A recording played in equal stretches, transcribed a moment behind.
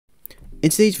In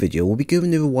today's video, we'll be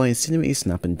going over why Incinerator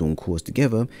Snap and Dawn Chorus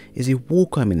together is a war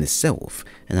crime in itself,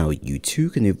 and how you too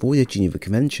can avoid the Geneva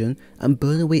Convention and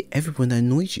burn away everyone that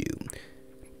annoys you.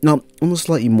 Now, on a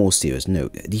slightly more serious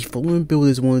note, the following build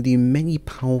is one of the many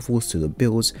powerful solo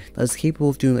builds that is capable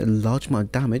of doing a large amount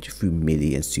of damage through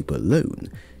melee and super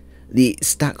alone. The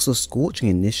stacks of Scorch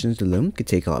and Ignitions alone can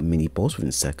take out a mini boss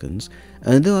within seconds,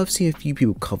 and though I've seen a few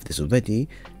people cover this already,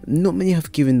 not many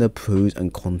have given the pros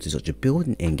and cons to such a build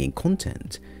in endgame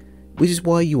content, which is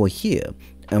why you are here,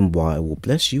 and why I will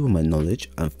bless you with my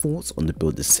knowledge and thoughts on the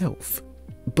build itself.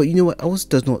 But you know what else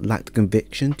does not lack the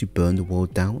conviction to burn the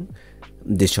world down?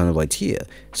 This channel right here.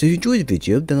 So if you enjoyed the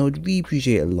video, then I would really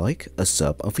appreciate a like, a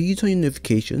sub, and for you to turn your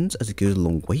notifications, as it goes a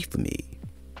long way for me.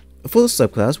 For the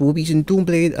subclass, we'll be using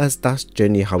Dawnblade, as that's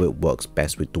generally how it works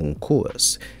best with Dawn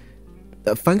Chorus.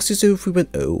 Thanks to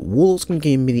 3.0, Warlocks can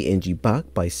gain melee energy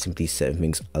back by simply setting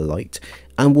things alight,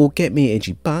 and will get melee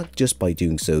energy back just by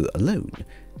doing so alone.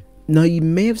 Now, you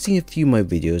may have seen a few of my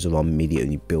videos around melee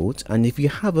only builds, and if you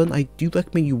haven't, I do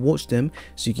recommend you watch them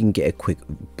so you can get a quick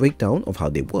breakdown of how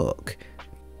they work.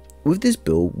 With this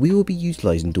build, we will be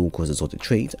utilising Dawn Chorus exotic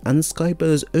traits and the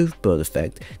Skyburner's Oathburn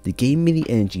effect to gain melee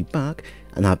energy back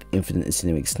and have infinite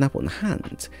Incinerator Snap on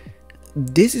hand.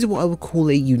 This is what I would call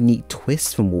a unique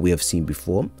twist from what we have seen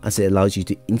before, as it allows you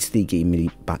to instantly gain melee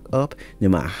back up no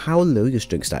matter how low your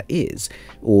strength stat is,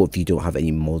 or if you don't have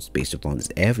any mods based around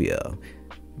this area.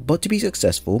 But to be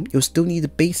successful, you'll still need the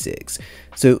basics.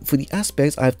 So for the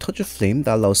aspects, I have Touch of Flame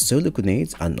that allows solo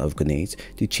grenades and other grenades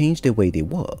to change the way they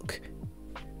work.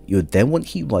 You'll then want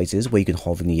Heat Rises, where you can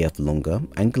hover in the air for longer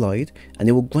and glide, and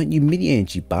it will grant you melee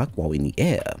energy back while in the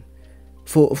air.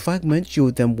 For Fragments,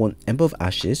 you'll then want Ember of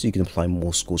Ashes, so you can apply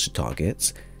more Scorch to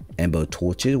targets. Ember of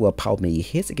Torches, where power melee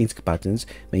hits against combatants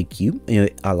make you and your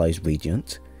allies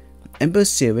radiant. Ember of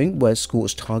Searing, where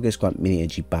Scorch targets grant melee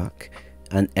energy back.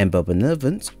 And Ember of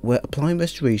Benevolence, where applying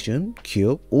Restoration,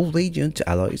 Cure, or Radiant to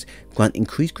allies grant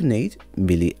increased grenade,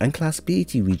 melee, and class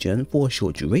ability regen for a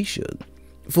short duration.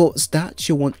 For stats,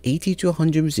 you'll want 80 to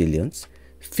 100 resilience,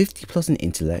 50 plus in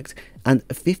intellect, and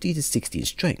 50 to 60 in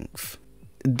strength.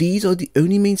 These are the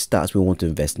only main stats we want to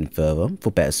invest in further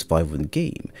for better survival in the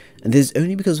game, and this is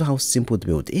only because of how simple the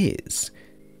build is.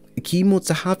 The key mods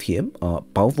to have here are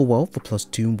Battle for Wealth for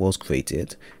 +2 in Worlds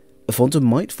Created, a Font of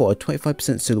Might for a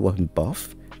 25% solo weapon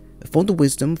buff, a Font of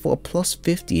Wisdom for a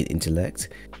 +50 in intellect,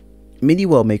 Mini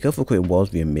World Maker for creating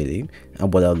worlds via melee,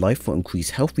 and Well Out Life for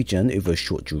increased health regen over a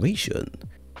short duration.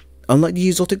 Unlike the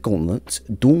exotic gauntlets,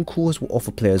 Dawn Chorus will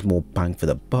offer players more bang for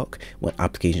the buck when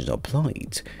applications are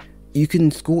applied. You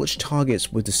can scorch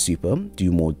targets with the super,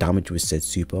 do more damage with said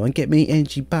super, and get many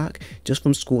energy back just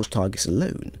from scorch targets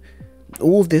alone.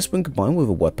 All of this, when combined with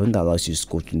a weapon that allows you to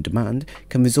scorch on demand,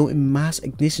 can result in mass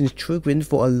ignitions triggering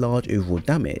for a large overall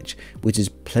damage, which is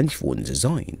plentiful in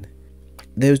design.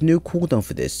 There is no cooldown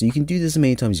for this, so you can do this as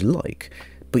many times as you like,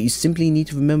 but you simply need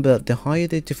to remember that the higher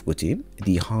the difficulty,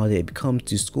 the harder it becomes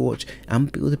to scorch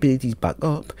and build abilities back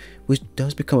up, which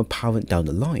does become apparent down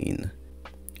the line.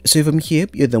 So from here,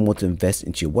 you then want to invest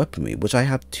into your weaponry, which I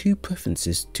have two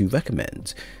preferences to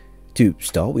recommend. To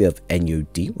start, we have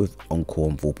NOD with Encore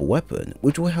and Vorpal Weapon,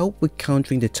 which will help with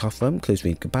countering the tougher close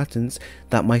range combatants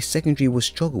that my secondary will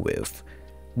struggle with.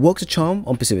 Works a charm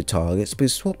on specific targets, but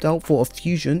is swapped out for a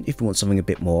fusion if you want something a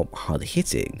bit more harder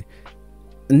hitting.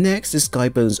 Next is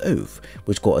Skyburner's Oath,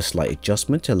 which got a slight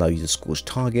adjustment to allow you to scorch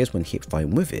targets when hit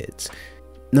firing with it.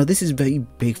 Now this is very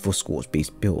big for Scorch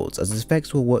based builds, as its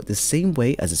effects will work the same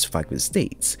way as its Fragment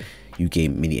states. You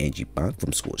gain melee energy back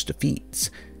from Scorch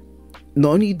defeats. Not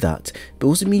only that, but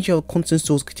also means you have a constant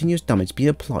source of continuous damage being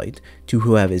applied to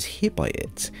whoever is hit by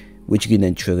it, which you can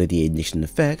then trigger the ignition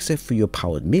effects through your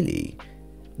powered melee.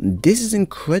 This is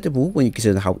incredible when you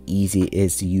consider how easy it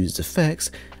is to use its effects,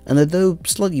 and although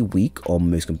slightly weak on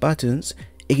most combatants,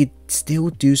 it can still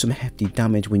do some hefty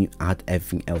damage when you add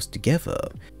everything else together.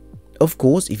 Of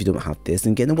course, if you don't have this,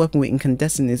 then getting a weapon with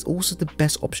incandescent is also the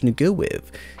best option to go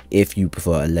with, if you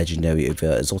prefer a legendary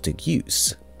over exotic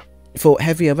use. For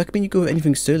heavy, I recommend you go with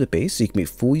anything solo based so you can make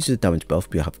full use of the damage buff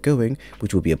you have going,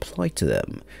 which will be applied to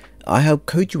them. I have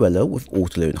Coduello with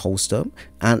auto load holster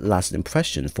and Lasting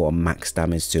Impression for a max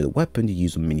damage solo weapon to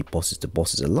use on mini bosses to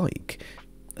bosses alike.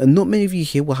 And not many of you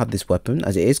here will have this weapon,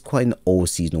 as it is quite an old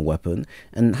seasonal weapon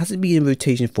and hasn't been in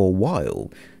rotation for a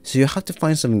while, so you'll have to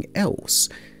find something else.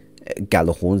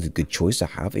 Gallahorn is a good choice to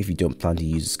have if you don't plan to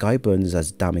use Skyburners,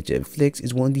 as damage it inflicts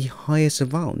is one of the highest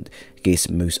around against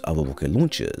most other rocket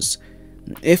launchers.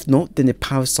 If not, then the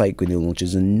Parasite grenade launcher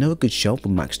is another good shout for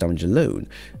max damage alone,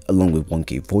 along with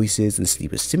 1k voices and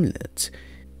Sleeper Stimulant.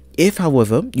 If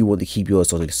however you want to keep your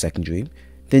exotic secondary,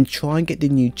 then try and get the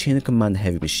new Chain of Command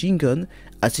heavy machine gun,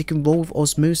 as it can roll with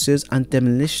Osmosis and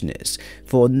Demolitionist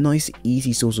for a nice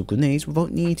easy source of grenades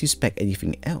without needing to spec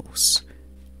anything else.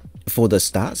 For the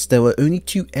stats, there are only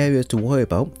 2 areas to worry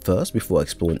about first before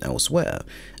exploring elsewhere,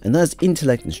 and that is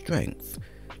intellect and strength.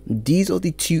 These are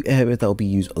the 2 areas that will be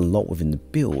used a lot within the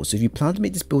build, so if you plan to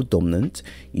make this build dominant,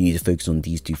 you need to focus on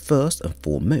these 2 first and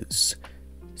foremost.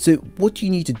 So what do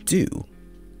you need to do?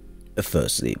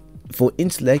 Firstly, for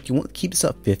intellect, you want to keep this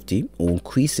at 50 or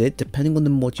increase it depending on the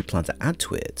mod you plan to add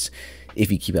to it.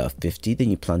 If you keep it at 50, then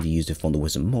you plan to use the Thunder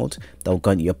Wizard mod that will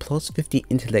grant you a plus 50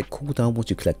 intellect cooldown once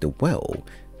you collect the well.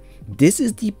 This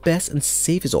is the best and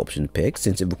safest option to pick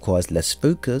since it requires less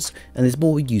focus and is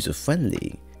more user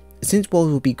friendly. Since wells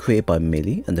will be created by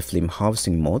melee and the flame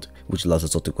harvesting mod, which allows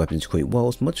exotic weapons to create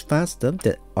wells much faster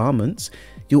than armaments,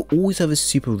 you'll always have a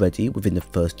super ready within the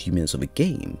first few minutes of a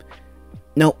game.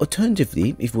 Now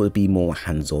alternatively, if you want to be more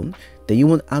hands-on, then you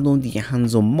want to add on the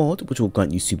hands-on mod, which will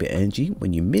grant you super energy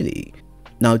when you melee.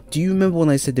 Now, do you remember when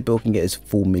I said the build can get its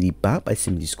full melee back by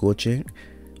simply scorching?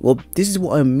 Well, this is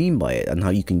what I mean by it and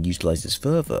how you can utilize this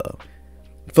further.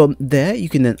 From there, you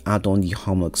can then add on the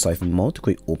Harmonic Siphon mod to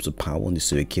create orbs of power on the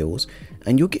sewer kills,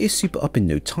 and you'll get your super up in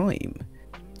no time.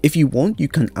 If you want, you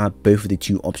can add both of the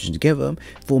 2 options together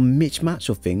for a mismatch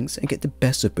of things and get the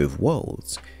best of both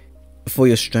worlds. For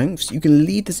your strengths, you can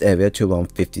lead this area to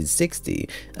around 50 to 60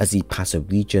 as the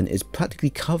passive regen is practically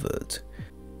covered.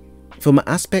 From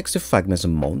aspects of fragments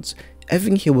and mods,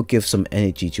 everything here will give some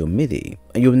energy to your melee,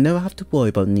 and you'll never have to worry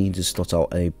about needing to slot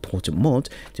out an important mod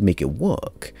to make it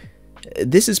work.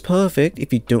 This is perfect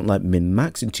if you don't like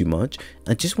min-maxing too much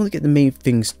and just want to get the main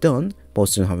things done while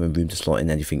still having room to slot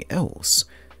in anything else.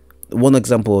 One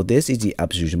example of this is the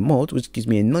Absolution mod, which gives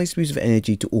me a nice boost of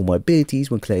energy to all my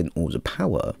abilities when collecting orbs of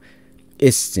power.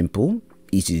 It's simple,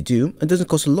 easy to do, and doesn't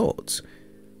cost a lot.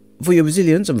 For your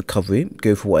resilience and recovery,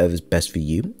 go for whatever is best for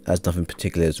you, as nothing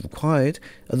particular is required,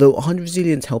 although 100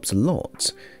 resilience helps a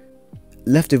lot.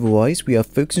 Leftover-wise, we have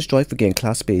Focus and Strike for getting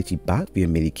class ability back via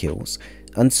melee kills,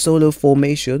 and Solo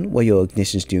Formation where your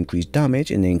ignitions do increase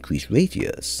damage and increase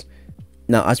radius.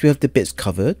 Now, as we have the bits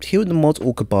covered, here are the mods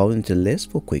all compiled into the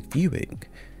list for quick viewing.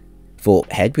 For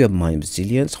head, we have Mind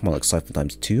Resilience, Harmonic Siphon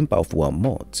 ×2 and Battle for Wild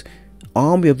mods.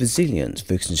 Arm, we have Resilience,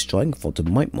 Focus and Strike and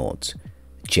Phantom Might mod.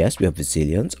 Chest, we have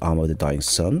Resilience, Armor of the Dying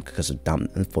Sun, because of Damn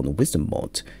and Phantom Wisdom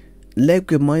mod. Leg,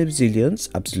 we have Mind Resilience,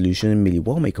 Absolution and Melee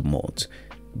Wellmaker mod.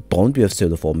 Bond, we have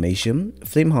Solar Formation,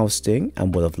 Flame Harvesting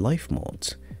and Word of Life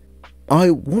mod. I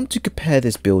want to compare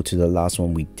this build to the last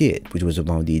one we did, which was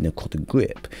around the Narcotic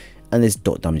Grip, and this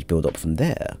dot damage build up from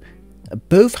there.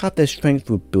 Both have their strength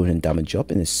for building damage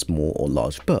up in a small or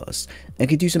large burst, and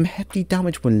can do some hefty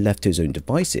damage when left to its own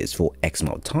devices for X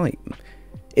amount of time.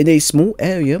 In a small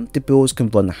area, the builds can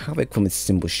run havoc from a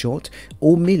simple shot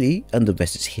or melee, and the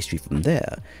rest is history from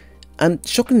there. And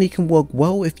shockingly can work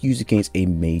well if used against a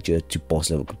major to boss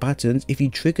level combatants if you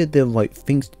trigger the right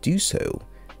things to do so.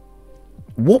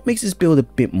 What makes this build a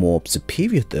bit more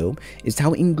superior though is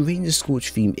how ingrained the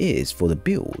Scorch theme is for the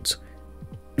build.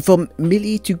 From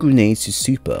melee to grenades to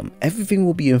super, everything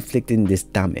will be inflicting this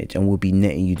damage and will be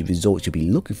netting you the results you'll be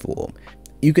looking for.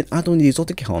 You can add on the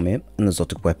exotic helmet, an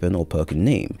exotic weapon or perk in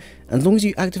name, and as long as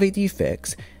you activate the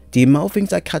effects, the amount of things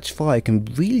that catch fire can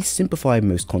really simplify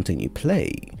most content you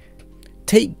play.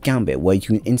 Take Gambit, where you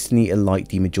can instantly alight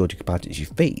the majority of combatants you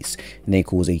face, and then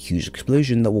cause a huge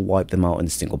explosion that will wipe them out in a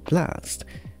single blast.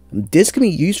 This can be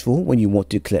useful when you want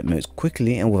to collect motes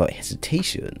quickly and without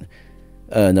hesitation.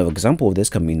 Another example of this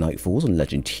can be Nightfalls on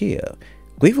Legend tier,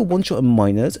 great for one-shotting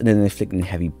minors and then inflicting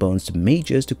heavy burns to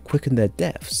mages to quicken their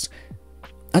deaths.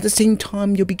 At the same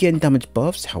time, you'll be getting damage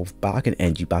buffs, health back and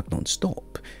energy back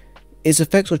non-stop. Its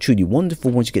effects are truly wonderful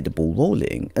once you get the ball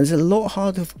rolling, and it's a lot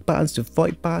harder for combatants to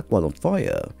fight back while on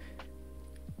fire.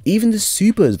 Even the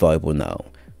super is viable now,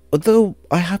 although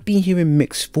I have been hearing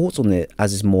mixed thoughts on it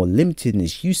as it's more limited in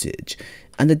its usage,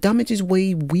 and the damage is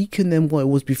way weaker than what it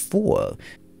was before.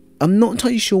 I'm not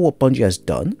entirely sure what Bungie has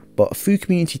done, but through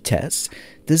community tests,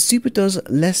 the super does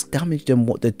less damage than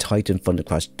what the Titan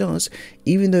Thundercrash does,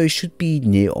 even though it should be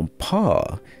near on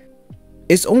par.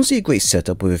 It's honestly a great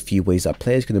setup with a few ways that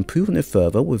players can improve on it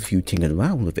further with a few tinkering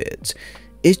around with it.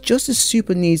 It's just the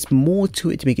super needs more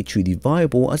to it to make it truly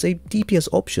viable as a DPS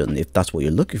option if that's what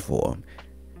you're looking for.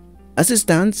 As it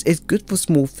stands, it's good for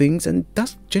small things and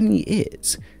that's generally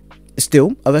it.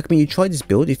 Still, I recommend you try this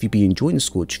build if you've been enjoying the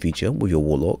Scorch feature with your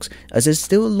Warlocks, as there's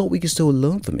still a lot we can still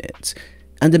learn from it.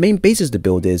 And the main basis of the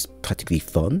build is practically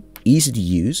fun, easy to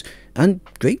use, and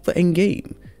great for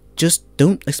endgame. Just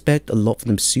don't expect a lot from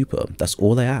them super, that's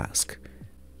all I ask.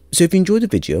 So if you enjoyed the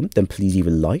video, then please leave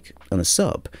a like and a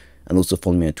sub. and also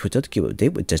follow me on Twitter to keep up to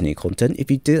date with Destiny content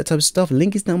if you do that type of stuff.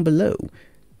 Link is down below.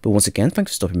 But once again,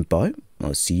 thanks for stopping by.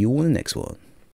 I'll see you all in the next one.